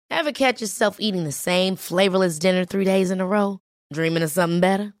Ever catch yourself eating the same flavorless dinner 3 days in a row? Dreaming of something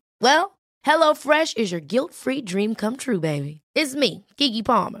better? Well, HelloFresh is your guilt-free dream come true, baby. It's me, Keke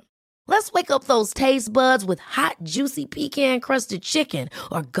Palmer. Let's wake up those taste buds with hot, juicy pecan-crusted chicken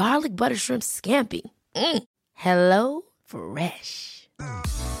or garlic butter shrimp scampi. Hello Fresh.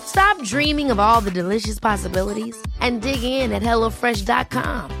 Stop dreaming of all the delicious possibilities and dig in at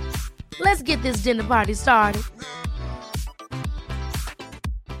HelloFresh.com. Let's get this dinner party started.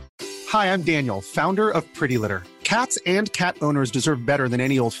 Hi, I'm Daniel, founder of Pretty Litter. Cats and cat owners deserve better than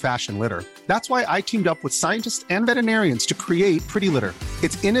any old-fashioned litter. That's why I teamed up with scientists and veterinarians to create Pretty Litter.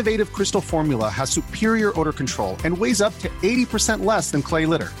 Its innovative crystal formula has superior odor control and weighs up to 80% less than clay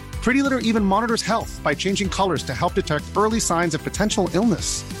litter. Pretty Litter even monitors health by changing colors to help detect early signs of potential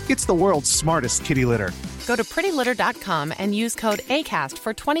illness. It's the world's smartest kitty litter. Go to prettylitter.com and use code ACAST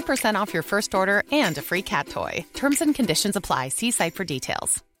for 20% off your first order and a free cat toy. Terms and conditions apply. See site for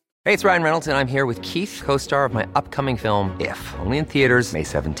details. Hey, it's Ryan Reynolds, and I'm here with Keith, co-star of my upcoming film, If, only in theaters May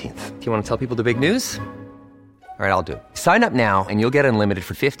 17th. Do you want to tell people the big news? All right, I'll do it. Sign up now and you'll get unlimited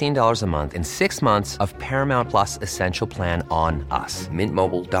for $15 a month and 6 months of Paramount Plus Essential Plan on us.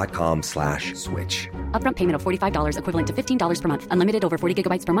 MintMobile.com/switch. Upfront payment of $45 equivalent to $15 per month. Unlimited over 40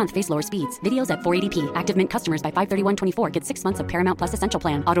 gigabytes per month. Face lower speeds. Videos at 480p. Active Mint customers by 531.24 get 6 months of Paramount Plus Essential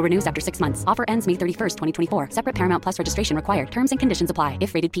Plan. Auto renews after 6 months. Offer ends May 31st, 2024. Separate Paramount Plus registration required. Terms and conditions apply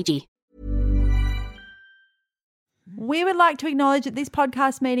if rated PG. We would like to acknowledge that this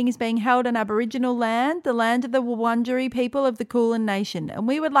podcast meeting is being held on Aboriginal land, the land of the Wurundjeri people of the Kulin Nation, and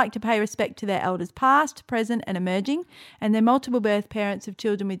we would like to pay respect to their elders past, present and emerging, and their multiple birth parents of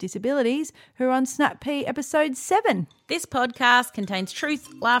children with disabilities who are on Snap P episode 7. This podcast contains truth,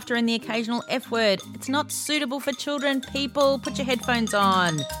 laughter and the occasional F word. It's not suitable for children. People, put your headphones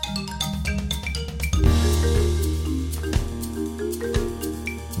on.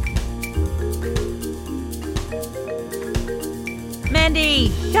 Mandy!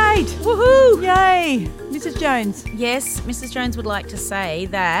 Kate! Woohoo! Yay! Mrs. Jones. Yes, Mrs. Jones would like to say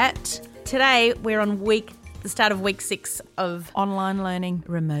that today we're on the start of week 6 of Online learning.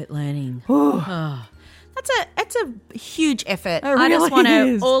 remote learning. Oh. That's a huge effort. It I just really want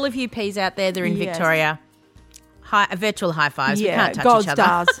is. all of you P's out there that are in Yes. Victoria, virtual high fives. Yeah, we can't touch gold each other.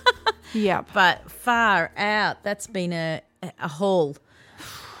 stars. Yep. But far out, that's been a haul.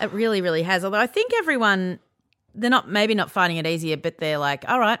 It really, really has. Although I think everyone, they're maybe not finding it easier, but they're like,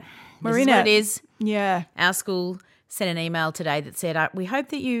 all right, We're this in is what it. it is. Yeah. Our school sent an email today that said, we hope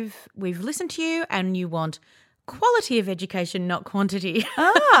that we've listened to you and you want quality of education, not quantity.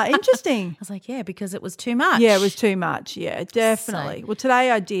 Ah, interesting. I was like, yeah, because it was too much. Yeah, it was too much. Yeah, definitely. So- Well,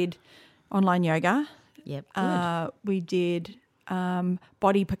 today I did online yoga. Yep. Good. We did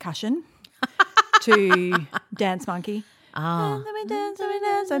body percussion to Dance Monkey. Oh. Let me dance,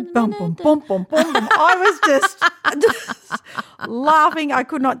 and boom, boom, boom, boom, boom, boom. I was just laughing. I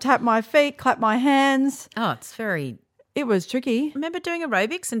could not tap my feet, clap my hands. Oh, it's very... It was tricky. Remember doing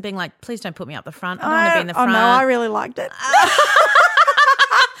aerobics and being like, please don't put me up the front. I don't want to be in the front. Oh, no, I really liked it.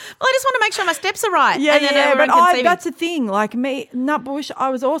 Well, I just want to make sure my steps are right. Yeah, and then yeah, everyone but can see me. that's the thing. Like me, Nutbush, I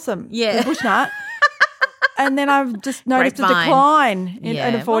was awesome. Yeah. The bush nut. And then I've just noticed a Grapevine. decline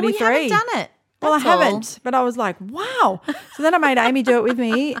at a Well, 43. we haven't done it. Well, That's I all. haven't, but I was like, wow. So then I made Amy do it with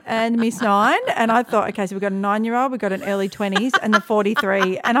me and Miss 9, and I thought, okay, so we've got a 9-year-old, we've got an early 20s, and the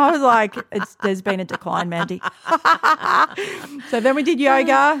 43. And I was like, there's been a decline, Mandy. So then we did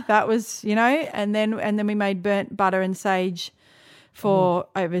yoga. That was, and then we made burnt butter and sage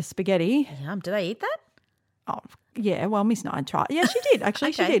over spaghetti. Yum. Do they eat that? Oh, yeah, well, Miss 9 tried. Yeah, she did,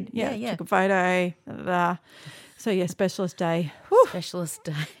 actually. She Okay. did. Yeah, Yeah. took a photo. So, yeah, specialist day. Whew. Specialist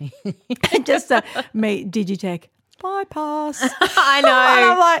day. Just to meet Digitech. Bypass. I know. And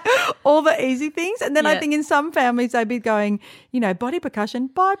I'm like, all the easy things. And then I Yeah. think in some families they'd be going, body percussion,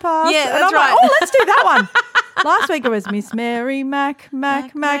 bypass. Yeah, and that's I'm right. like, oh, let's do that one. Last week it was Miss Mary, Mac. We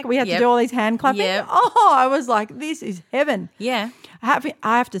had to Yep. do all these hand clapping. Yep. Oh, I was like, this is heaven. Yeah.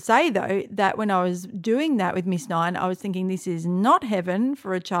 I have to say, though, that when I was doing that with Miss 9, I was thinking this is not heaven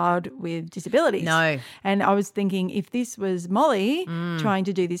for a child with disabilities. No. And I was thinking if this was Molly trying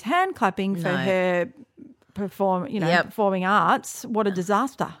to do this hand clapping for No. her performing arts, what a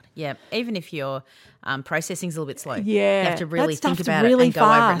disaster. Yeah. Even if your processing's a little bit slow. Yeah. You have to really That think stuff's about really it and go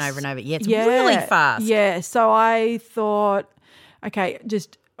over and fast. over and over. Yeah, it's really fast. Yeah. So I thought, okay, it's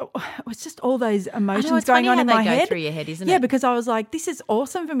just all those emotions it's going funny on how in they my go head. through your head, isn't Yeah, it? because I was like, this is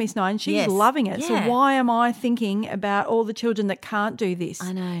awesome for Miss 9. She's Yes. loving it. Yeah. So why am I thinking about all the children that can't do this?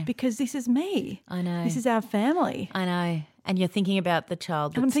 I know. Because this is me. I know. This is our family. I know. And you're thinking about the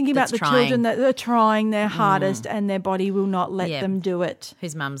child I'm thinking about the trying, children that are trying their hardest and their body will not let them do it.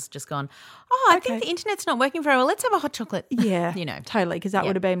 whose mum's just gone, I think the internet's not working very well. Let's have a hot chocolate. Yeah, You know. totally, because that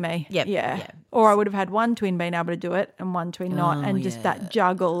would have been me. Yep, Yeah. yep. Or I would have had one twin being able to do it and one twin not, and just that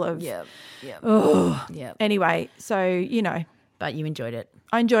juggle of. Yep. Anyway, so you know, But you enjoyed it.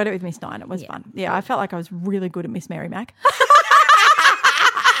 I enjoyed it with Miss Nine. It was fun. Yeah, I felt like I was really good at Miss Mary Mac.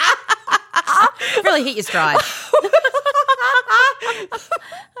 Really hit your stride.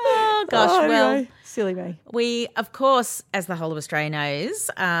 Oh, gosh. Well, Anyway, silly me. we, of course, as the whole of Australia knows,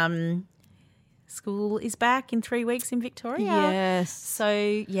 school is back in 3 weeks in Victoria. Yes. So,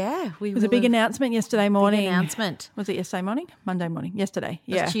 yeah. It was a big announcement yesterday morning. announcement. Was it yesterday morning? Monday morning. Yesterday.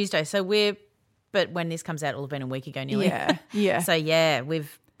 It was Yeah. Tuesday. So but when this comes out, it'll have been a week ago nearly. Yeah. Yeah. So, yeah,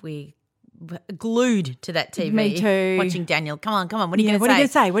 we glued to that TV. Me too. Watching Daniel. Come on. What are you Yeah, going what to are you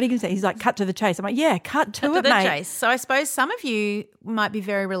say? going to say? What are you going to say? He's like, cut to the chase. I'm like, yeah, cut to To it, the mate. chase. So I suppose some of you might be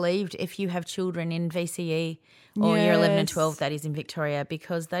very relieved if you have children in VCE or year 11 and Yes. 12, that is in Victoria,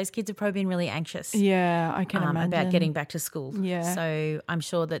 because those kids have probably been really anxious Yeah, I can imagine. about getting back to school. Yeah. So I'm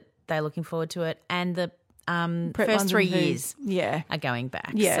sure that they're looking forward to it. And the Prep first ones 3 and twos. years Yeah. are going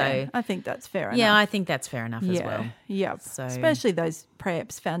back. Yeah. So I think that's fair enough. yeah, I think that's fair enough as yeah. well. Yeah. So- Especially those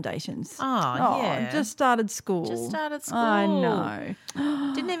preps, foundations. Oh, yeah. Just started school. Just started school. I know.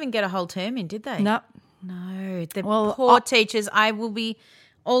 Didn't even get a whole term in, did they? No. No. The Well, poor teachers. I will be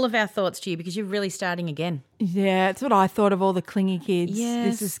all of our thoughts to you because you're really starting again. Yeah, it's what I thought of all the clingy kids.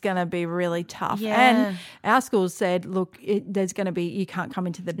 Yes. This is going to be really tough. Yeah. And our school said, look, there's going to be, you can't come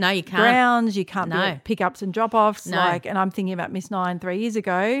into the No, you can't. grounds, you can't be No. at pickups and drop-offs. No. And I'm thinking about Miss Nine 3 years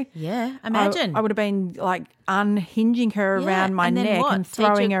ago. Yeah, imagine. I would have been like unhinging her Yeah, around my and then neck what? and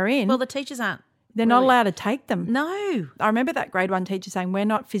throwing Teacher- her in. Well, the teachers aren't. They're not really- allowed to take them. No. I remember that grade 1 teacher saying, we're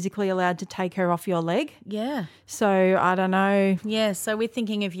not physically allowed to take her off your leg. Yeah. So I don't know. Yeah. So we're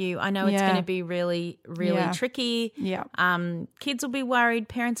thinking of you. I know it's Yeah. going to be really, really Yeah. tricky. Yeah. Kids will be worried.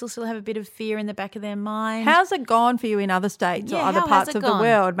 Parents will still have a bit of fear in the back of their mind. How's it gone for you in other states or Yeah, other how has parts it of the gone?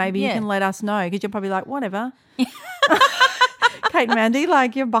 world? Maybe you Yeah. can let us know because you're probably like, whatever. Kate and Mandy,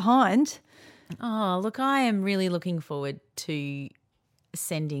 like you're behind. Oh, look, I am really looking forward to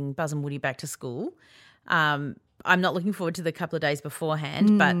sending Buzz and Woody back to school. I'm not looking forward to the couple of days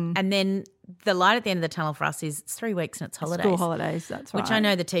beforehand, but and then the light at the end of the tunnel for us is it's 3 weeks and it's holidays. School holidays, that's right. Which I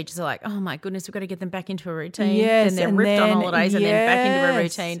know the teachers are like, oh my goodness, we've got to get them back into a routine. Yes, Then they're and ripped on then- holidays and then back into a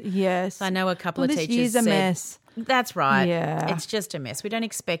yes, routine. Yes. So I know a couple Well, of this teachers year's a said, mess. That's right. Yeah. It's just a mess. We don't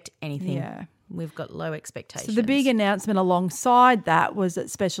expect anything. Yeah. We've got low expectations. So the big announcement alongside that was that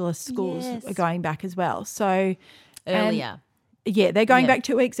specialist schools Yes. are going back as well. So earlier. yeah, they're going Yep. back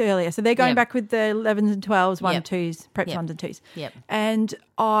 2 weeks earlier. So they're going Yep. back with the 11s and 12s, 1 Yep. and 2s, preps Yep. 1s and 2s. Yep. And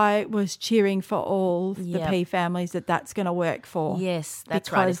I was cheering for all the Yep. P families that's going to work for. Yes, that's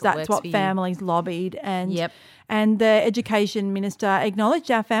right, Because if it that's works what for you. families lobbied. And Yep. and the education minister acknowledged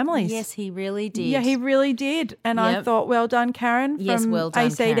our families. Yes, he really did. Yeah, he really did. And I Yep. thought, well done, Karen, from Yes, well done,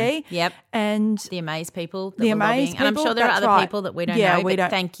 ACD. Karen. Yep. And The Amaze people. That the were Amaze lobbying. people. And I'm sure there are that's other right. people that we don't yeah, know, we but don't.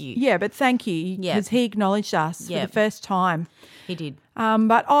 thank you. Yeah, but thank you Yeah. because he acknowledged us for Yeah. the first time. He did.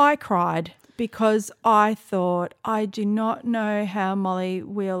 But I cried because I thought, I do not know how Molly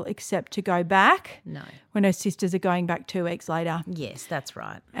will accept to go back No. when her sisters are going back 2 weeks later. Yes, that's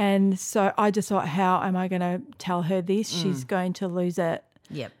right. And so I just thought, how am I going to tell her this? She's going to lose it.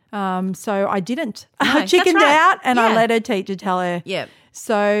 Yep. So I didn't. No, I that's chickened right. out and I Yeah. let her teacher tell her. Yep.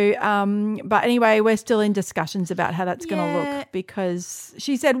 So, but anyway, we're still in discussions about how that's going to Yeah. look because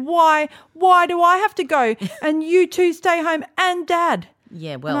she said, why do I have to go and you two stay home and Dad?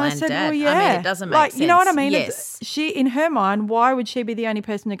 Yeah, well, I and said, Dad. well, yeah. I mean, it doesn't make like, sense. You know what I mean? Yes. She, in her mind, why would she be the only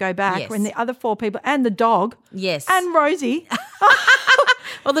person to go back Yes. when the other 4 people and the dog Yes. and Rosie?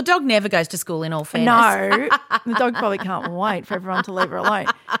 Well, the dog never goes to school, in all fairness. No, the dog probably can't wait for everyone to leave her alone.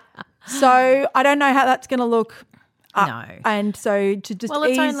 So I don't know how that's going to look. No. And so to just Well,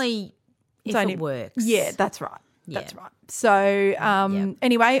 it's ease, only if only- it works. Yeah, that's right. That's Yeah. right. So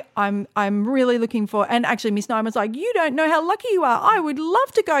anyway, I'm really looking for, and actually Miss Nine was like, you don't know how lucky you are. I would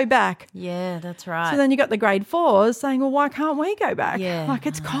love to go back. Yeah, that's right. So then you got the grade 4s saying, well, why can't we go back? Yeah. Like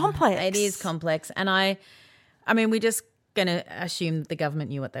it's complex. It is complex. And I mean, we're just going to assume that the government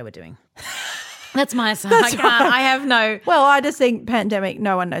knew what they were doing. That's my assumption. I have no. Well, I just think pandemic,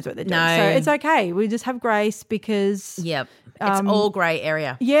 no one knows what they're doing. No. So it's okay. We just have grace because Yep. It's all grey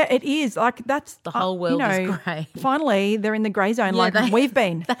area. yeah, it is. Like that's The whole world is grey. Finally, they're in the grey zone like they- we've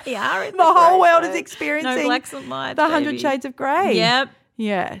been. They are in The whole grey world zone. is experiencing No blacks and whites, the 100 baby. shades of grey. Yep.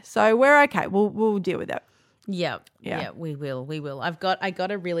 Yeah. So we're okay. We'll deal with that. Yep. Yeah. Yeah, we will. We will. I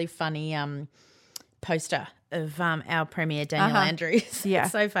got a really funny poster our Premier, Daniel Andrews. Yeah.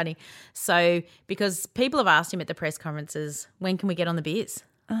 It's so funny. So because people have asked him at the press conferences, when can we get on the beers?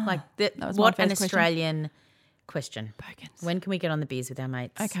 What was my an first question. Australian question. Bogans. When can we get on the beers with our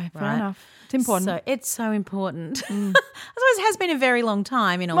mates? Okay, fair right? enough. It's important. So it's so important. I suppose it has been a very long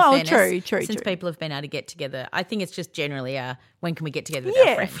time, in all Well, fairness, true. since people have been able to get together. I think it's just generally when can we get together with our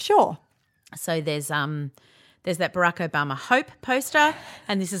Yeah, friends? sure. So there's that Barack Obama Hope poster,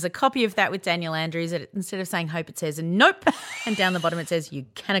 and this is a copy of that with Daniel Andrews. Instead of saying hope, it says nope, and down the bottom it says you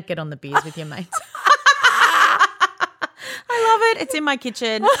cannot get on the beers with your mates. I love it. It's in my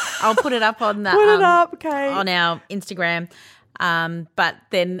kitchen. I'll put it up on the on our Instagram. But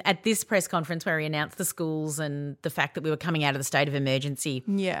then at this press conference where he announced the schools and the fact that we were coming out of the state of emergency,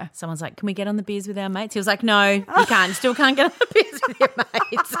 someone's like, "Can we get on the beers with our mates?" He was like, "No, you can't. Still can't get on the beers with your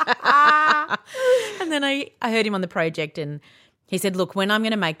mates." And then I heard him on the project, and he said, "Look, when I'm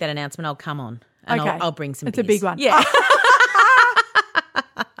going to make that announcement, I'll come on and I'll bring some. It's beers." a big one. Yeah.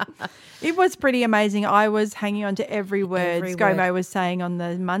 It was pretty amazing. I was hanging on to every word ScoMo was saying on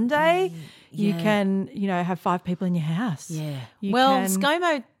the Monday. You can, have 5 people in your house. Yeah. You well, can-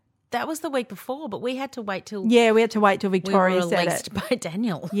 ScoMo, that was the week before, but we had to wait till Yeah, we had to wait till we Victoria were said released it. by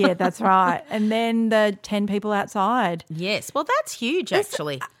Daniel. Yeah, that's right. And then the 10 people outside. Yes. Well, that's huge,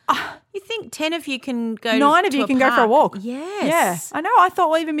 actually. You think 10 of you can go 9 of to you a can go for a park? walk. Yes. Yeah. I know. I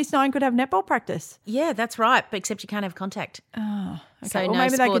thought even Miss 9 could have netball practice. Yeah, that's right, but except you can't have contact. Okay. So well, no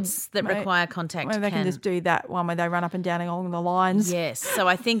maybe they sports could, that require contact Maybe they can just do that one where they run up and down along the lines. Yes. So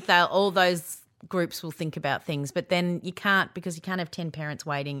I think all those groups will think about things, but then you can't because you can't have 10 parents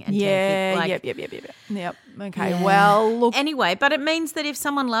waiting and 10 people. Yep. Okay. Yeah. Well, look. Anyway, but it means that if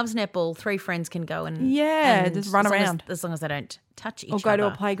someone loves netball, 3 friends can go and just run around. as long as they don't touch each Or other. go to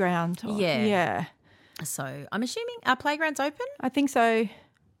a playground. Yeah. So I'm assuming our playground's open? I think so.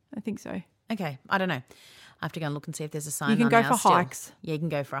 Okay, I don't know. I have to go and look and see if there's a sign. You can on go ours for still. hikes. Yeah, you can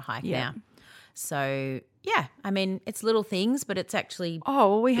go for a hike Yeah. now. So yeah, I mean it's little things, but it's actually Oh,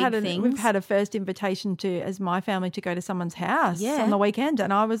 well, we've things. had a first invitation as my family to go to someone's house on the weekend.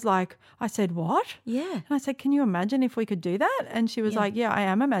 And I said, what? Yeah. And I said, can you imagine if we could do that? And she was like, yeah, I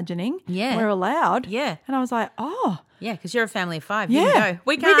am imagining. Yeah. We're allowed. Yeah. And I was like, oh. Yeah, because you're a family of 5. Yeah. You can go.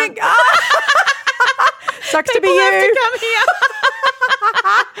 We can't. Sucks to be People have you. to come here.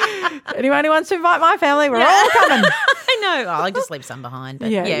 Anyone who wants to invite my family, we're all coming. I know. Oh, I'll just leave some behind. But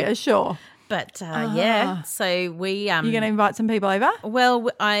Yeah, sure. But yeah, so we You're going to invite some people over? Well,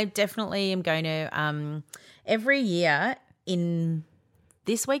 I definitely am going to every year in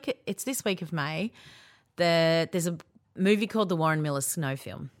this week. It's this week of May. There's a movie called The Warren Miller Snow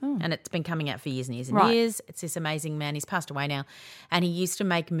Film, and it's been coming out for years and years and Right. years. It's this amazing man. He's passed away now, and he used to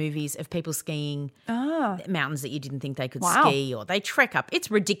make movies of people skiing mountains that you didn't think they could ski, or they trek up. It's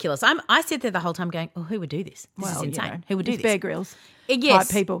ridiculous. I sit there the whole time going, "Oh, who would do this? This is insane. Who would do it's this?" Bear Grylls Yes,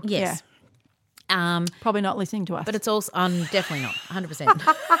 type people. Yes. Probably not listening to us. But it's also, definitely not, 100%.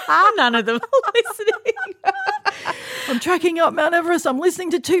 None of them are listening. I'm tracking up Mount Everest. I'm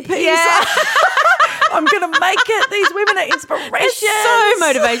listening to 2 Ps. Yeah. I'm going to make it. These women are inspiration.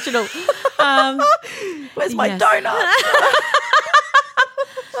 It's so motivational. Where's my donut?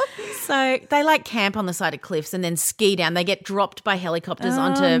 So they like camp on the side of cliffs and then ski down. They get dropped by helicopters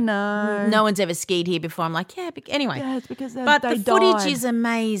onto. no one's ever skied here before. I'm like, anyway. Yeah, it's because they But the footage died. is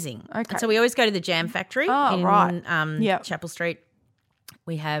amazing. Okay. And so we always go to the Jam Factory in Yep. Chapel Street.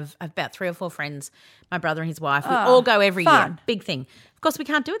 We have about 3 or 4 friends, my brother and his wife. We all go every year. fun. Big thing. Of course, we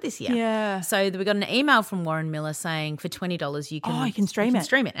can't do it this year. Yeah. So we got an email from Warren Miller saying for $20 you can stream it.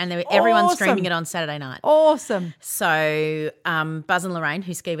 stream it. And everyone's Awesome. streaming it on Saturday night. Awesome. So Buzz and Lorraine,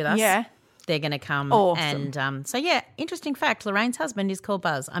 who ski with us, Yeah. they're going to come. Awesome. And so, yeah, interesting fact, Lorraine's husband is called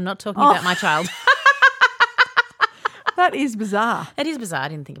Buzz. I'm not talking about my child. That is bizarre. It is bizarre. I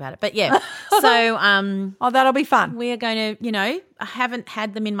didn't think about it. But, yeah. So Oh, that'll be fun. we are going to, I haven't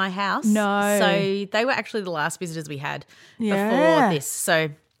had them in my house. No. So they were actually the last visitors we had Yeah. before this. So,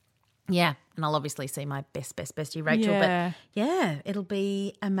 yeah. And I'll obviously see my best bestie, Rachel. Yeah. But, yeah, it'll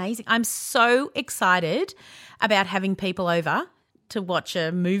be amazing. I'm so excited about having people over to watch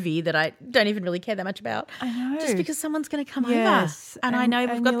a movie that I don't even really care that much about. I know. Just because someone's going to come Yes. over. And I know we've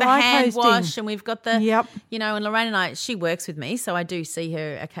and got you the like hand hosting. wash and we've got the, Yep. and Lorraine and I, she works with me, so I do see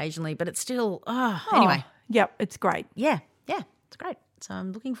her occasionally, but it's still, anyway. Yep, it's great. Yeah, it's great. So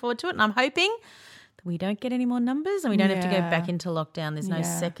I'm looking forward to it, and I'm hoping that we don't get any more numbers and we don't have to go Yeah. back into lockdown. There's no Yeah.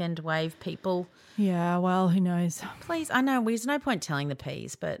 second wave people. Yeah, well, who knows? Please, I know there's no point telling the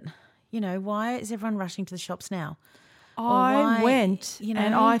Ps, but, why is everyone rushing to the shops now? I went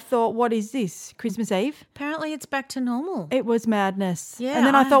and I thought, what is this, Christmas Eve? Apparently it's back to normal. It was madness. Yeah, and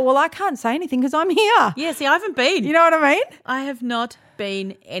then I thought, well, I can't say anything because I'm here. Yeah, see, I haven't been. You know what I mean? I have not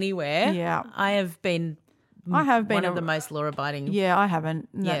been anywhere. Yeah. I have been one of the most law-abiding. Yeah, I haven't.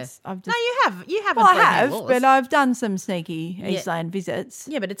 Yes. I've just, No, you have. You haven't. well, I broken any have, laws. but I've done some sneaky Eastland visits.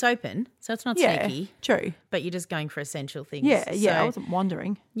 Yeah, but it's open, so it's not Yeah, sneaky. true. But you're just going for essential things. Yeah, So, I wasn't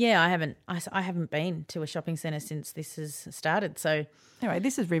wandering. Yeah, I haven't. I haven't been to a shopping centre since this has started. So Anyway,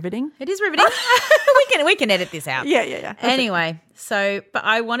 this is riveting. it is riveting. we can edit this out. Yeah. Anyway, but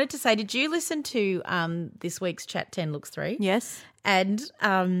I wanted to say, did you listen to this week's Chat 10 Looks 3? Yes. And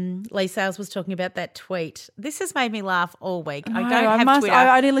Lee Sales was talking about that tweet. This has made me laugh all week. I No, don't have Twitter.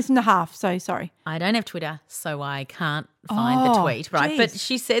 I didn't listen to half, so sorry. I don't have Twitter, so I can't find the tweet, right? geez. But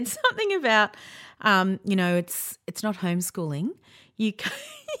she said something about, it's not homeschooling. You can't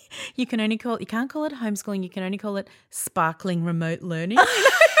call it homeschooling. You can only call it sparkling remote learning.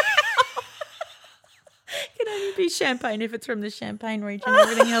 It can only be champagne if it's from the Champagne region.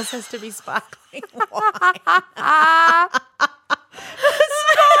 Everything else has to be sparkling wine.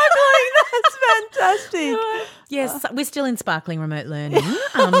 Sparkling, that's fantastic. Yes, we're still in sparkling remote learning.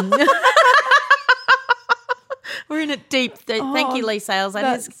 We're in it deep. Thank you, Lee Sales. That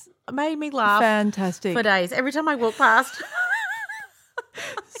has made me laugh Fantastic. for days. Every time I walk past.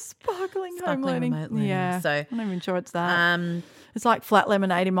 Sparkling home Sparkling learning. remote learning. Yeah, So, I'm not even sure it's that. It's like flat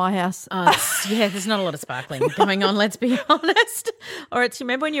lemonade in my house. there's not a lot of sparkling going on, let's be honest. Or it's,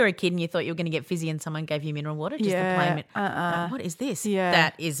 remember when you were a kid and you thought you were going to get fizzy and someone gave you mineral water? Just the plain like, what is this? Yeah.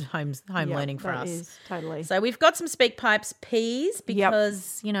 That is home learning for that us. is, totally. So we've got some Speak Pipes peas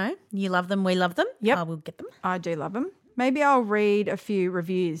because, you love them, we love them. Yep. I will get them. I do love them. Maybe I'll read a few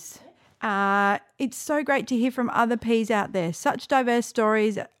reviews. It's so great to hear from other peas out there. Such diverse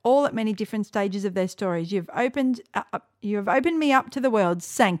stories, all at many different stages of their stories. You have opened me up to the world.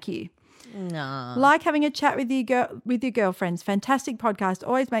 Thank you. No. Like having a chat with your girlfriends. Fantastic podcast.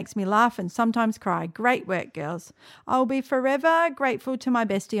 Always makes me laugh and sometimes cry. Great work, girls. I will be forever grateful to my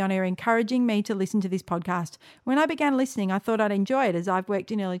bestie on air encouraging me to listen to this podcast. When I began listening, I thought I'd enjoy it as I've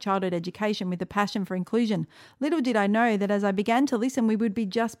worked in early childhood education with a passion for inclusion. Little did I know that as I began to listen, we would be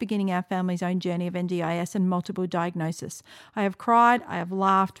just beginning our family's own journey of NDIS and multiple diagnosis. I have cried, I have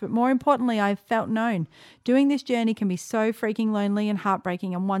laughed, but more importantly, I have felt known. Doing this journey can be so freaking lonely and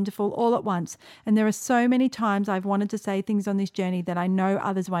heartbreaking and wonderful all at once. And there are so many times I've wanted to say things on this journey that I know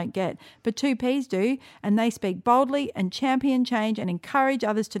others won't get, but two Ps do, and they speak boldly and champion change and encourage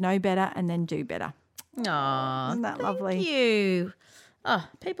others to know better and then do better. Aw, Isn't that lovely? Thank you. Oh,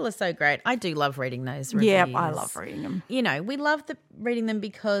 people are so great. I do love reading those reviews. Yeah, I love reading them. We love reading them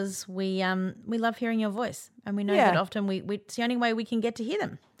because we love hearing your voice, and we know Yeah. that often it's the only way we can get to hear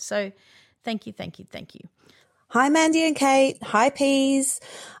them. So, thank you. Hi, Mandy and Kate. Hi, Peas.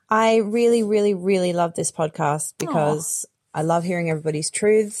 I really, really, really love this podcast because I love hearing everybody's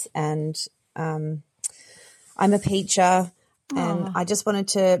truths, and I'm a peacher, and I just wanted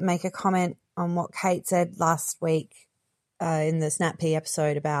to make a comment on what Kate said last week in the Snap Pea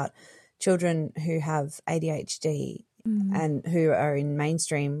episode about children who have ADHD and who are in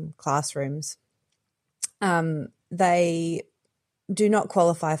mainstream classrooms. They do not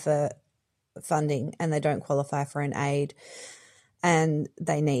qualify for funding and they don't qualify for an aid, and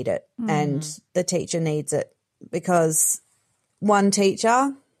they need it, and the teacher needs it, because one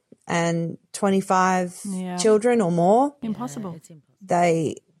teacher and 25 children or more, Impossible.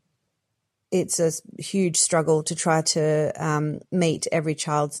 it's a huge struggle to try to meet every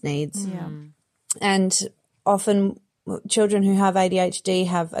child's needs. And often children who have ADHD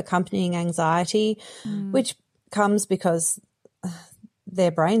have accompanying anxiety, which comes because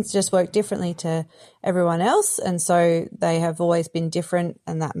their brains just work differently to everyone else, and so they have always been different,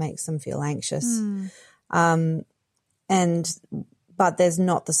 and that makes them feel anxious. But there's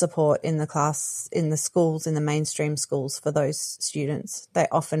not the support in the class, in the schools, in the mainstream schools for those students. They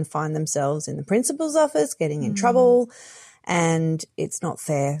often find themselves in the principal's office getting in trouble, and it's not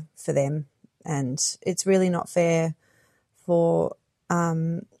fair for them, and it's really not fair for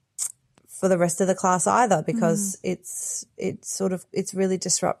the rest of the class either, because it's really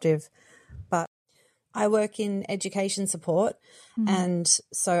disruptive. But I work in education support, and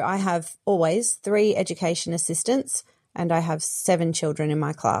so I have always 3 education assistants, and I have 7 children in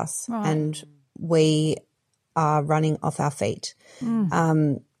my class, and we are running off our feet.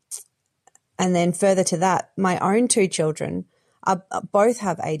 And then further to that, my own 2 children both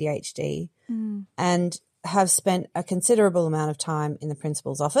have ADHD and have spent a considerable amount of time in the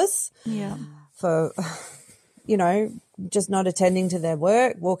principal's office for just not attending to their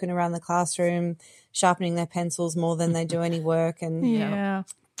work, walking around the classroom, sharpening their pencils more than they do any work. And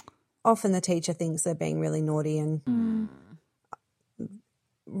often the teacher thinks they're being really naughty and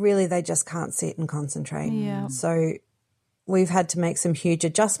really they just can't sit and concentrate. Yeah. So we've had to make some huge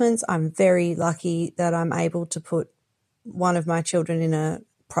adjustments. I'm very lucky that I'm able to put one of my children in a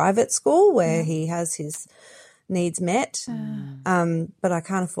private school where he has his needs met, but I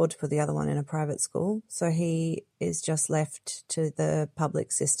can't afford to put the other one in a private school. So he is just left to the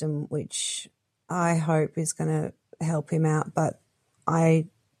public system, which I hope is going to help him out. But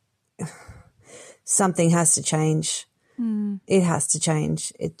something has to change. It has to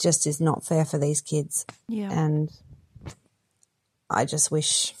change. It just is not fair for these kids. Yeah. And I just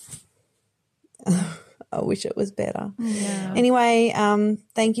wish it was better. Yeah. Anyway,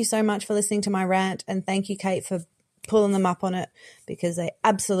 thank you so much for listening to my rant, and thank you, Kate, for pulling them up on it because they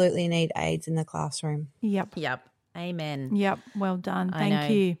absolutely need aids in the classroom. Yep. Amen. Yep. Well done. I know.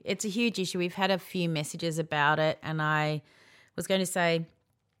 Thank you. It's a huge issue. We've had a few messages about it, and I was going to say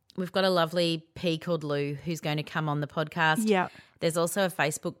we've got a lovely P called Lou who's going to come on the podcast. Yep. There's also a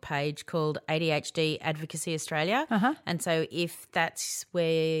Facebook page called ADHD Advocacy Australia. And so if that's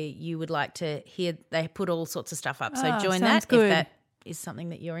where you would like to hear, they put all sorts of stuff up. So join that good. if that is something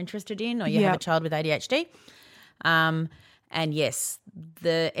that you're interested in or you have a child with ADHD. And yes,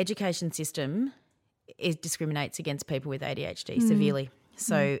 the education system discriminates against people with ADHD severely.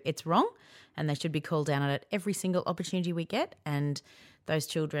 So it's wrong and they should be called down on it every single opportunity we get, and those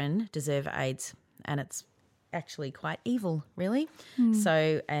children deserve aids, and it's actually quite evil, really.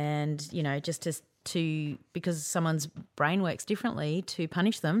 So, and, just to because someone's brain works differently, to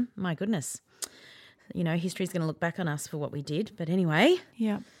punish them, my goodness. History's going to look back on us for what we did. But anyway,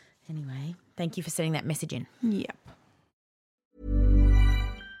 thank you for sending that message in. Yep.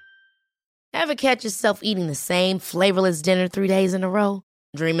 Ever catch yourself eating the same flavorless dinner 3 days in a row?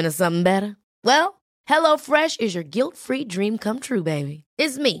 Dreaming of something better? Well, HelloFresh is your guilt-free dream come true, baby.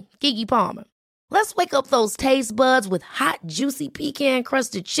 It's me, Keke Palmer. Let's wake up those taste buds with hot, juicy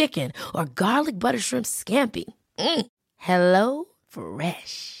pecan-crusted chicken or garlic butter shrimp scampi. Hello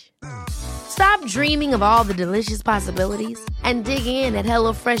Fresh. Stop dreaming of all the delicious possibilities and dig in at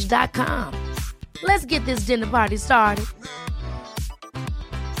HelloFresh.com. Let's get this dinner party started.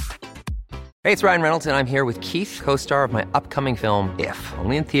 Hey, it's Ryan Reynolds, and I'm here with Keith, co-star of my upcoming film, If,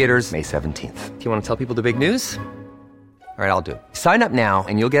 only in theaters May 17th. Do you want to tell people the big news? All right, I'll do it. Sign up now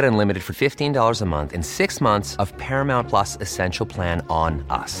and you'll get unlimited for $15 a month and 6 months of Paramount Plus Essential Plan on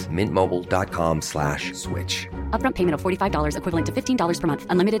us. MintMobile.com/switch. Upfront payment of $45 equivalent to $15 per month.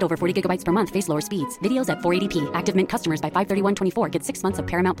 Unlimited over 40 gigabytes per month. Face lower speeds. Videos at 480p. Active Mint customers by 531.24 get 6 months of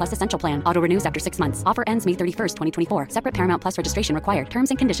Paramount Plus Essential Plan. Auto renews after 6 months. Offer ends May 31st, 2024. Separate Paramount Plus registration required. Terms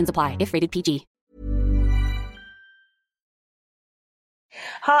and conditions apply if rated PG.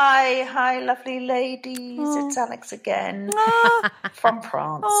 Hi, lovely ladies. It's Alex again from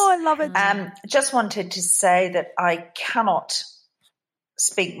France. Oh, I love it. Just wanted to say that I cannot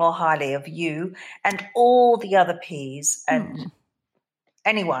speak more highly of you and all the other Ps and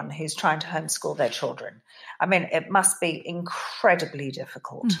anyone who's trying to homeschool their children. I mean, it must be incredibly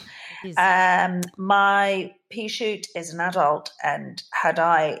difficult. My pea shoot is an adult, and had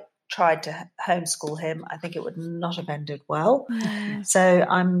I tried to homeschool him, I think it would not have ended well. So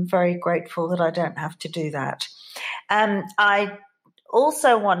I'm very grateful that I don't have to do that. I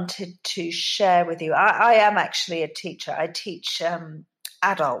also wanted to share with you, I am actually a teacher. I teach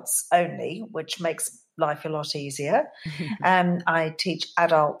adults only, which makes life a lot easier. I teach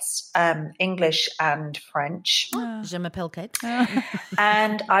adults English and French. Je m'appelle Kate.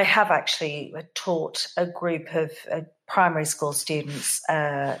 And I have actually taught a group of primary school students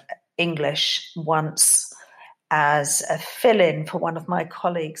English once as a fill-in for one of my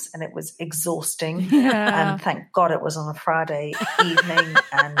colleagues, and it was exhausting. And thank God it was on a Friday evening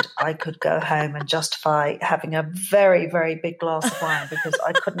and I could go home and justify having a very, very big glass of wine because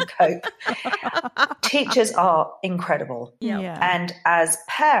I couldn't cope. Teachers are incredible. And as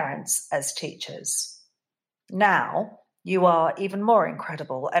parents, as teachers, now you are even more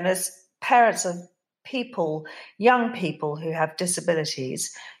incredible. And as parents of people, young people who have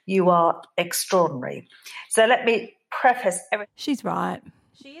disabilities, you are extraordinary. So let me preface everything. She's right.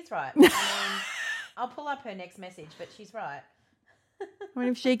 She is right. I mean, I'll pull up her next message, but she's right. I mean,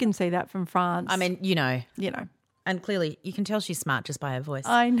 if she can see that from France. I mean, you know. And clearly you can tell she's smart just by her voice.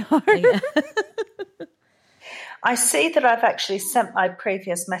 I know. I see that I've actually sent my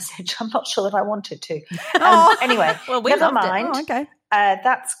previous message. I'm not sure that I wanted to. Anyway, well, we never loved mind. It. Oh, okay.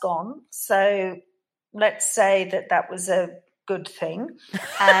 That's gone. So let's say that was a good thing.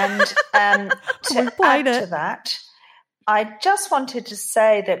 And to add to that, I just wanted to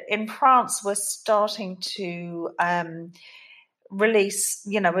say that in France, we're starting to release,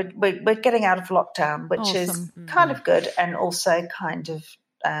 we're getting out of lockdown, which is kind of good and also kind of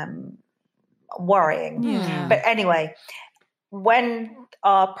worrying. Yeah. But anyway, when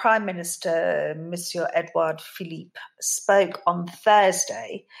our Prime Minister, Monsieur Edouard Philippe, spoke on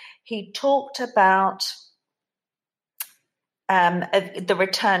Thursday, he talked about the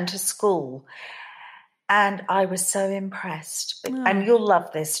return to school. And I was so impressed. And you'll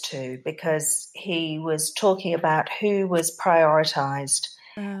love this too, because he was talking about who was prioritised.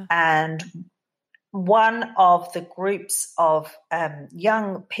 And one of the groups of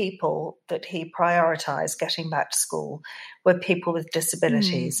young people that he prioritised getting back to school were people with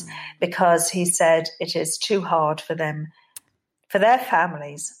disabilities, because he said it is too hard for them, for their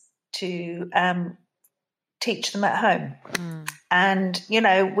families, to teach them at home. And,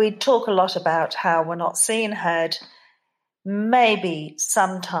 we talk a lot about how we're not seen, heard. Maybe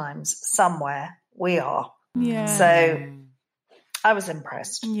sometimes, somewhere, we are. Yeah. So I was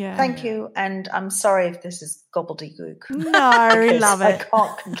impressed. Yeah. Thank you. And I'm sorry if this is gobbledygook. No, we love it. I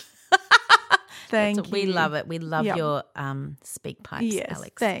can't. Thank you. We love it. We love your speak pipes, yes,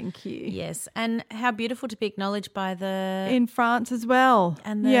 Alex. Thank you. Yes, and how beautiful to be acknowledged by the in France as well.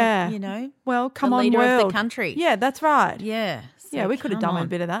 And the, come the on, leader world. of the country. Yeah, that's right. Yeah, so we could have done a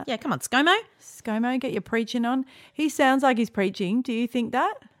bit of that. Yeah, come on, ScoMo. ScoMo, get your preaching on. He sounds like he's preaching. Do you think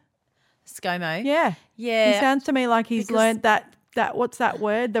that? ScoMo. Yeah, yeah. He sounds to me like he's learned that what's that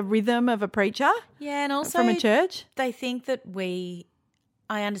word? The rhythm of a preacher. Yeah, and also from a church. They think that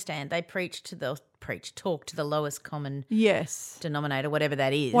I understand they talk to the lowest common denominator, whatever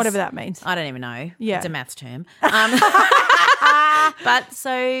that is. Whatever that means. I don't even know. Yeah. It's a maths term. But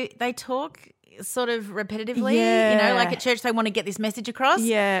so they talk sort of repetitively, like at church they want to get this message across.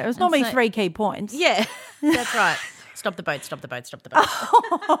 Yeah, it was normally 3 key points. Yeah, that's right. Stop the boat, stop the boat, stop the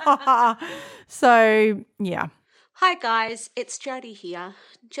boat. So, yeah. Hi guys, it's Jodie here.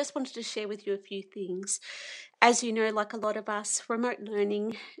 Just wanted to share with you a few things. As you know, like a lot of us, remote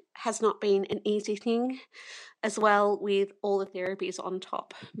learning has not been an easy thing, as well with all the therapies on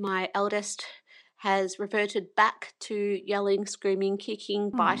top. My eldest has reverted back to yelling, screaming, kicking,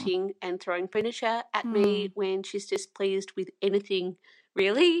 biting and throwing furniture at me when she's displeased with anything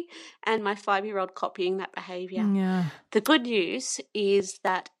really, and my 5-year-old copying that behaviour. Yeah. The good news is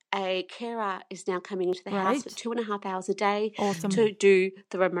that a carer is now coming into the house for 2.5 hours a day to do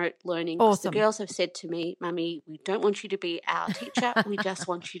the remote learning. The girls have said to me, Mummy, we don't want you to be our teacher. We just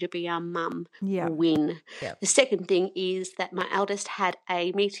want you to be our mum. Win. Yep. The second thing is that my eldest had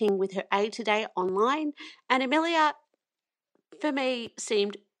a meeting with her aide today online, and Amelia, for me,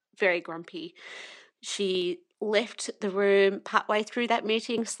 seemed very grumpy. She left the room partway through that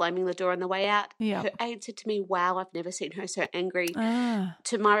meeting, slamming the door on the way out. Her aide said to me, wow, I've never seen her so angry.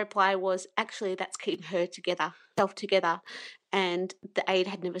 To my reply was, actually, that's keeping her self together. And the aide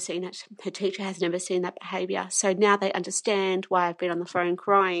had never seen it. Her teacher has never seen that behaviour. So now they understand why I've been on the phone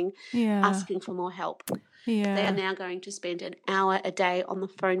crying, asking for more help. Yeah. They are now going to spend an hour a day on the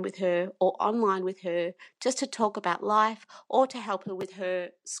phone with her or online with her just to talk about life or to help her with her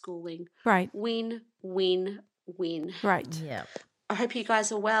schooling. Right. Win, win, win. Right. Yeah. I hope you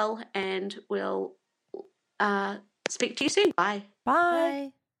guys are well, and we'll speak to you soon. Bye.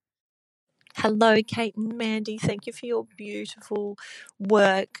 Bye. Hello, Kate and Mandy. Thank you for your beautiful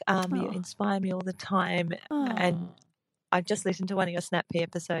work. You inspire me all the time. And I've just listened to one of your Snappy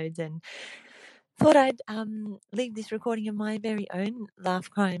episodes and thought I'd leave this recording of my very own laugh,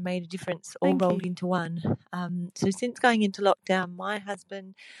 cry and made a difference all rolled into one. So since going into lockdown, my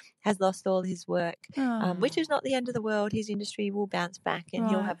husband has lost all his work, which is not the end of the world. His industry will bounce back and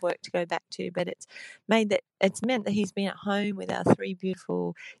he'll have work to go back to. But it's meant that he's been at home with our 3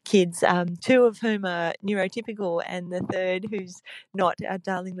 beautiful kids, 2 of whom are neurotypical and the 3rd who's not, our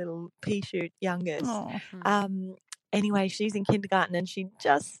darling little pea-shoot youngest. Anyway, she's in kindergarten and she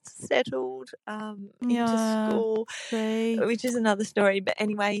just settled into school, which is another story. But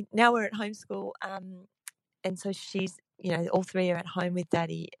anyway, now we're at homeschool, and so she's, all 3 are at home with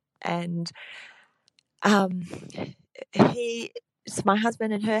Daddy. And my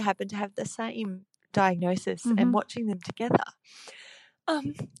husband and her happen to have the same diagnosis, and watching them together,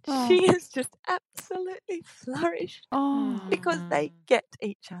 she has just absolutely flourished because they get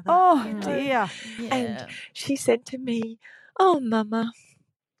each other. Oh, dear. Yeah. And she said to me, oh, Mama,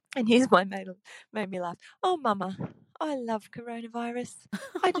 and here's my made me laugh, oh, Mama, I love coronavirus.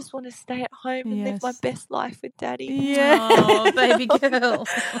 I just want to stay at home and live my best life with Daddy. Yeah. Oh, baby girl.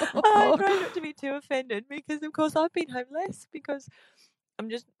 I try not to be too offended because, of course, I've been homeless because I'm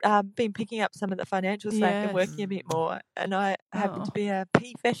just been picking up some of the financial slack and working a bit more, and I happen to be a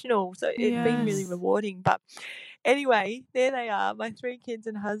professional, so it's been really rewarding. But anyway, there they are, my 3 kids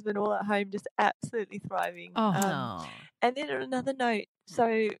and husband all at home, just absolutely thriving. And then on another note,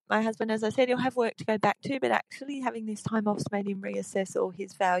 so my husband, as I said, he'll have work to go back to, but actually having this time off's made him reassess all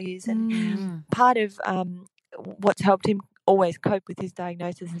his values. And part of what's helped him always cope with his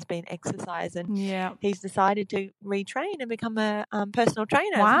diagnosis has been exercise. And he's decided to retrain and become a personal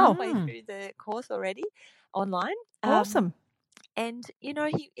trainer. Wow. He's halfway through the course already online. Awesome. And, you know,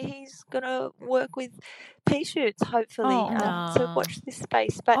 he's going to work with pea shoots, hopefully. So watch this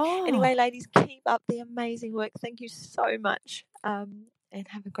space. But anyway, ladies, keep up the amazing work. Thank you so much. And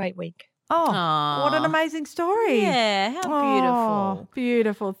have a great week. Oh, what an amazing story. Yeah, how beautiful.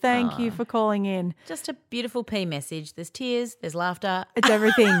 Beautiful. Thank you for calling in. Just a beautiful pea message. There's tears, there's laughter. It's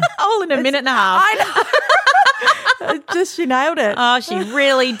everything. All in a minute and a half. I know. She nailed it. Oh, she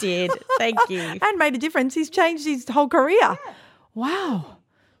really did. Thank you. And made a difference. He's changed his whole career. Yeah. Wow.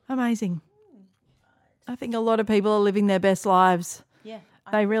 Amazing. I think a lot of people are living their best lives. Yeah.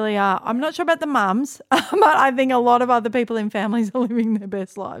 They really are. I'm not sure about the mums, but I think a lot of other people in families are living their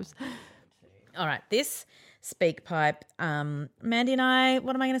best lives. All right. This speak pipe, Mandy and I,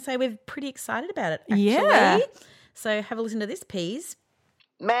 what am I going to say? We're pretty excited about it, actually. Yeah. So have a listen to this, Peas.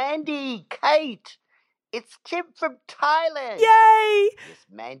 Mandy, Kate, it's Tim from Thailand. Yay! Yes,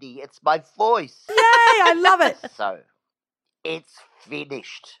 Mandy, it's my voice. Yay! I love it. So, it's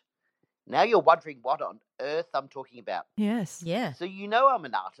finished. Now you're wondering what on earth I'm talking about. Yes. Yeah. So you know I'm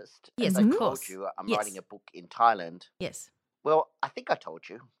an artist. Yes, as I of told course. you, I'm Yes. writing a book in Thailand. Yes. Well, I think I told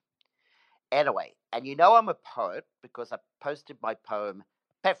you. Anyway, and you know I'm a poet because I posted my poem,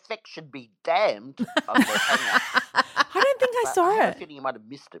 Perfection Be Damned, on the Hangout. I don't think I saw I have it. a feeling you might have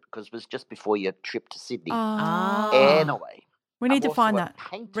missed it because it was just before your trip to Sydney. Oh. Anyway. We need I'm to find also a that.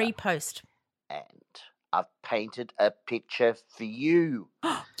 painter, Repost. and I've painted a picture for you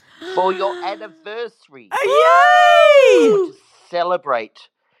for your anniversary. Yay! To celebrate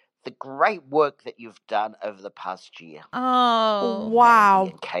the great work that you've done over the past year. Oh. Wow.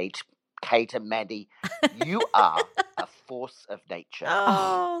 Mandy and Kate and Mandy, you are a force of nature.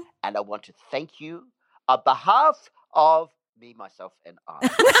 Oh. And I want to thank you on behalf of me, myself, and I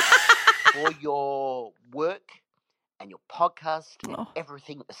for your work and your podcast and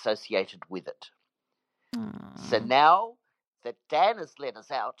everything associated with it. So now that Dan has let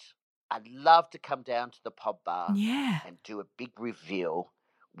us out, I'd love to come down to the pub bar and do a big reveal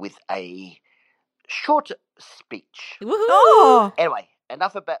with a short speech. Woohoo! Oh. Anyway,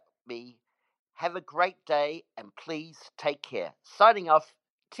 enough about me. Have a great day and please take care. Signing off,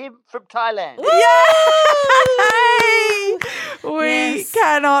 Tim from Thailand. Yay! We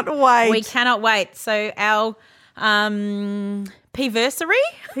cannot wait. We cannot wait. So our P-versary?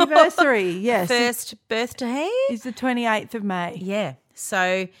 Anniversary, yes. First birthday? Is the 28th of May. Yeah.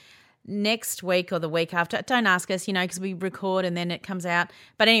 So next week or the week after, don't ask us, you know, because we record and then it comes out.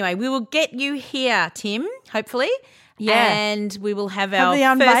 But anyway, we will get you here, Tim, hopefully. Yeah. And we will have our the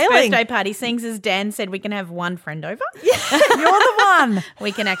first unveiling. birthday party. Seeing as Dan said we can have one friend over. You're the one.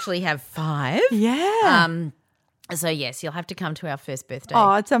 We can actually have 5. Yeah. So, yes, you'll have to come to our first birthday.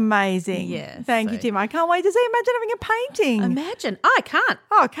 Oh, it's amazing. Yeah, Thank you, Tim. I can't wait to see. Imagine having a painting. Imagine. Oh, I can't.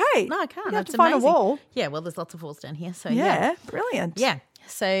 Oh, Kate. No, I can't. You have That's to find amazing. a wall. Yeah, well, there's lots of walls down here. So, Yeah, brilliant. Yeah.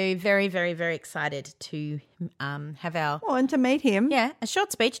 So, very, very, very excited to have our... Well, and to meet him. Yeah, a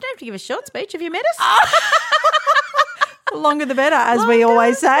short speech. You don't have to give a short speech. Have you met us? The longer the better, as we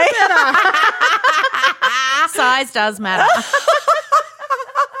always say. Size does matter.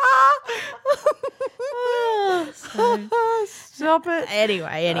 Stop it.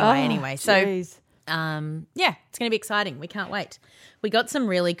 Anyway. So, geez. yeah, it's going to be exciting. We can't wait. We got some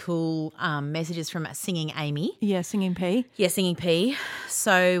really cool messages from Singing Amy. Yeah, Singing P. Yeah, Singing P.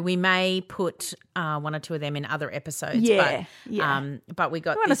 So we may put 1 or 2 of them in other episodes. Yeah, but we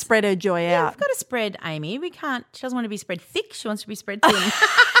got. We want to spread her joy out. We've got to spread Amy. We can't. She doesn't want to be spread thick. She wants to be spread thin.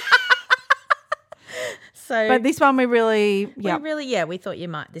 So, but this one we really, we thought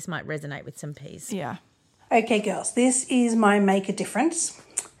this might resonate with some P's. Yeah. Okay, girls, this is my Make a Difference.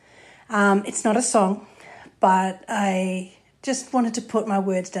 It's not a song, but I just wanted to put my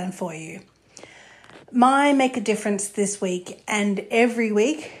words down for you. My Make a Difference this week and every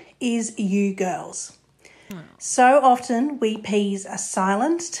week is you girls. So often we P's are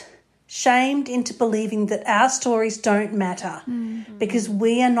silenced, shamed into believing that our stories don't matter because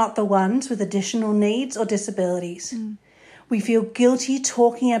we are not the ones with additional needs or disabilities. We feel guilty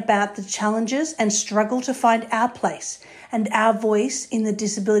talking about the challenges and struggle to find our place and our voice in the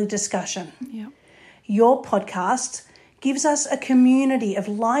disability discussion. Yep. Your podcast gives us a community of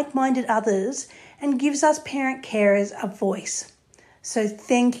like-minded others and gives us parent carers a voice. So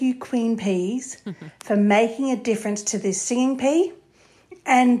thank you, Queen Peas, for making a difference to this singing pea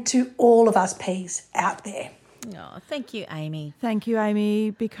and to all of us peas out there. Oh, thank you, Amy. Thank you,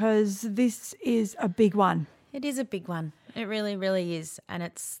 Amy, because this is a big one. It is a big one. It really, really is.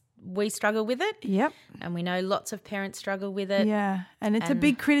 And we struggle with it. Yep. And we know lots of parents struggle with it. Yeah. And it's a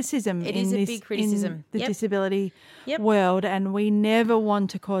big criticism in the disability world, and we never want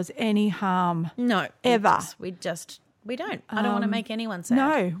to cause any harm. No. Ever. We don't. I don't want to make anyone sad.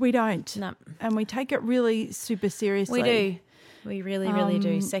 No, we don't. No. And we take it really super seriously. We do. We really, really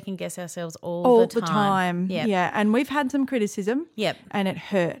do. Second guess ourselves all the time. Yep. Yeah. And we've had some criticism. Yep. And it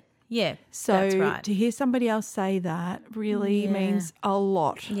hurt. Yeah. So that's right. to hear somebody else say that really means a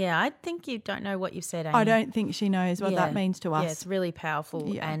lot. Yeah. I think you don't know what you've said, Amy. I don't think she knows what that means to us. Yeah, it's really powerful.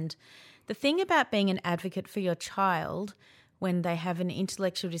 Yeah. And the thing about being an advocate for your child when they have an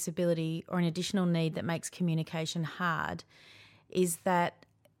intellectual disability or an additional need that makes communication hard is that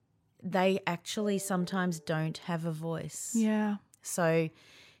they actually sometimes don't have a voice. Yeah. So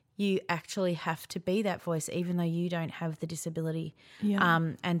you actually have to be that voice even though you don't have the disability. Yeah.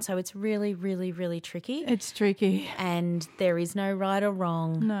 And so it's really, really, really tricky. It's tricky. And there is no right or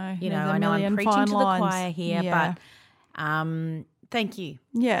wrong. No. You know, I know I'm preaching to the choir here, but thank you.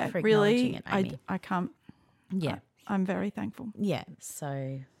 Yeah, for really. acknowledging it, Amy. I can't. Yeah. I'm very thankful. Yeah.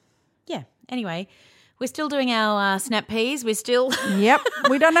 So, yeah. Anyway, we're still doing our snap peas. We're still. Yep.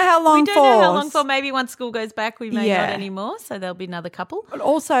 We don't know how long we don't for. know how long for. Maybe once school goes back, we may not anymore. So there'll be another couple. But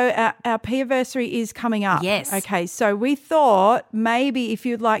also, our Pea-versary is coming up. Yes. Okay. So we thought maybe if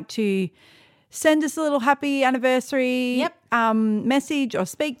you'd like to send us a little happy anniversary message or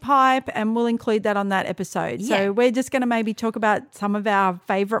speak pipe, and we'll include that on that episode. Yeah. So we're just going to maybe talk about some of our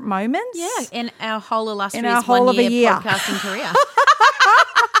favourite moments. Yeah, in our whole illustrious whole 1 year of a year. podcasting career.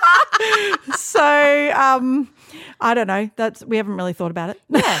 So I don't know. We haven't really thought about it.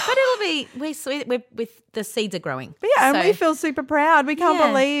 Yeah, but it'll be we're the seeds are growing. But yeah, and we feel super proud. We can't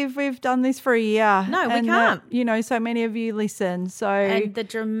believe we've done this for a year. No, we and can't. That, so many of you listen. So and the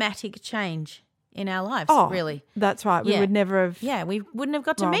dramatic change in our lives, really. That's right. We would never have. Yeah, we wouldn't have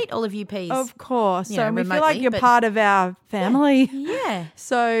got to meet all of you peas. Of course. You So know, we feel remotely, like you're part of our family. Yeah.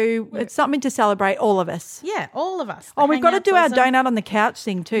 So it's something to celebrate, all of us. Yeah, all of us. Oh, we've got to do our donut on the couch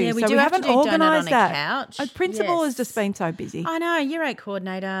thing too. Yeah, we so do we have to haven't do donut organised on a that. couch. Our principal has Yes. just been so busy. I know, you're a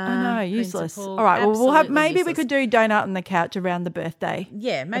coordinator. I know, useless. principal, All right, well, we'll have absolutely maybe we useless. could do donut on the couch around the birthday.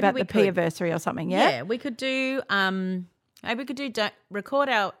 Yeah, maybe about we the could. Pea-versary or something. Yeah, we could do. Maybe we could do record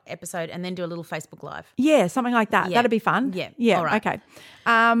our episode and then do a little Facebook Live. Yeah, something like that. Yeah. That'd be fun. Yeah. All right. Okay.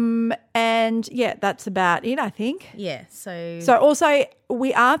 And that's about it, I think. Yeah. So also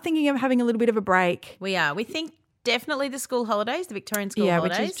we are thinking of having a little bit of a break. we are. We think definitely the school holidays, the Victorian school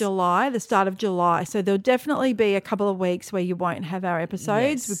holidays. Which is July, the start of July. So there'll definitely be a couple of weeks where you won't have our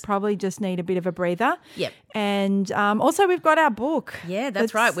episodes. Yes. We probably just need a bit of a breather. Yep. And also we've got our book. Yeah,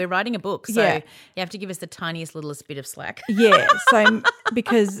 that's right. We're writing a book. So you have to give us the tiniest littlest bit of slack. Yeah. So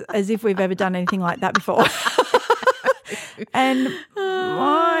because as if we've ever done anything like that before. And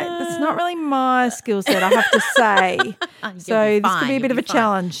it's not really my skill set, I have to say. So this could be a bit of a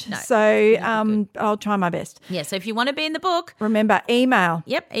challenge. No, so I'll try my best. Yeah, so if you want to be in the book. Remember, email.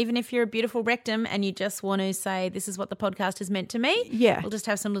 Yep, even if you're a beautiful rectum and you just want to say this is what the podcast has meant to me. Yeah. We'll just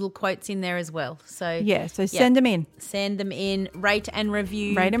have some little quotes in there as well. So send them in. Send them in. Rate and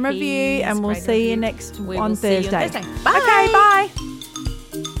review. Rate and review, please. and we'll Rate see you and next review. on See you Thursday. Bye. Okay, bye.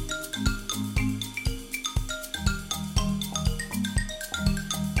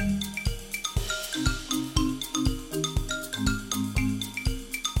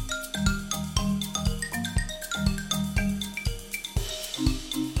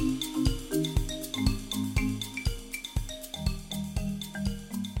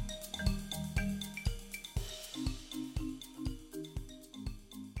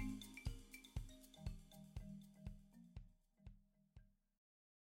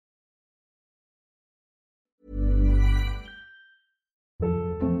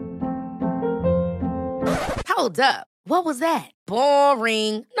 Hold up. What was that?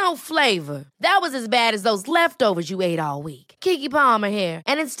 Boring. No flavor. That was as bad as those leftovers you ate all week. Keke Palmer here,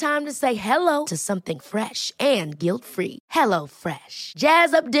 and it's time to say hello to something fresh and guilt-free. Hello Fresh.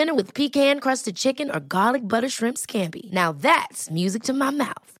 Jazz up dinner with pecan-crusted chicken or garlic butter shrimp scampi. Now that's music to my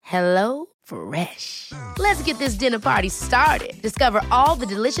mouth. Hello Fresh. Let's get this dinner party started. Discover all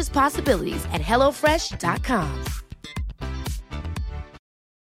the delicious possibilities at HelloFresh.com.